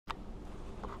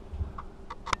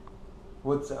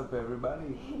What's up,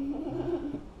 everybody?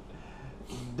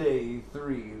 Day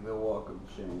 3, the walk of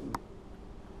shame.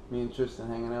 Me and Tristan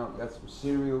hanging out, got some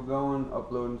cereal going,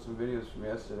 uploading some videos from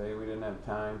yesterday. We didn't have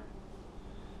time.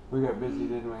 We got busy,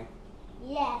 didn't we?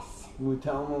 Yes. We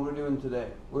tell them what we're doing today.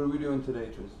 What are we doing today,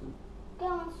 Tristan?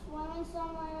 Going swimming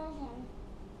somewhere and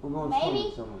We're going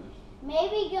swimming somewhere.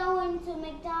 maybe going to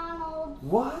McDonald's.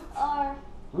 What? Or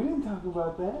We didn't talk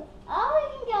about that.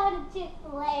 we can go to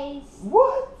Chick-fil-A's.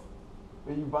 What?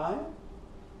 Are you buying?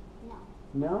 No.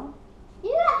 No?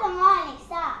 You got the money.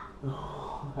 Stop.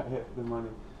 I have the money.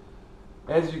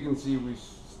 As you can see, we're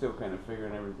still kind of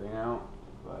figuring everything out,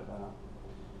 but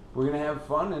we're gonna have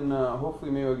fun, and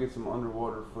hopefully maybe I'll get some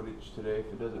underwater footage today if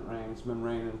it doesn't rain. It's been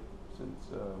raining since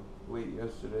late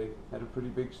yesterday. Had a pretty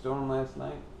big storm last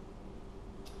night.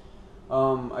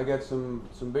 I got some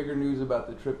bigger news about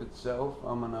the trip itself.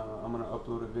 I'm gonna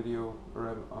upload a video, or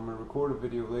I'm gonna record a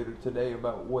video later today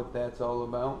about what that's all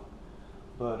about.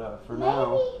 But for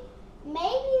now, maybe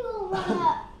we'll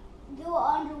wanna do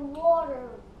an underwater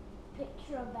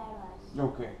picture about us.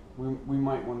 okay, we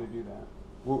might want to do that.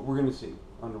 We're gonna see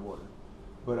underwater,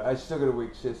 but I still gotta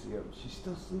wake Sissy up. She's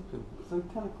still sleeping. It's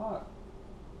like 10 o'clock.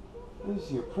 Is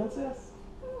she a princess?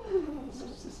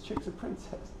 This chick's a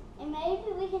princess. And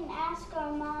maybe we can ask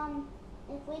our mom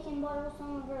if we can borrow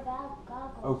some of her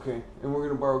goggles. Okay, and we're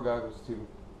gonna borrow goggles too.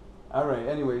 All right.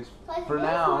 Anyways, for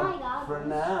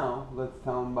now, let's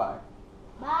tell them bye.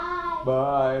 Bye.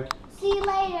 Bye. See you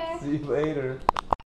later. See you later.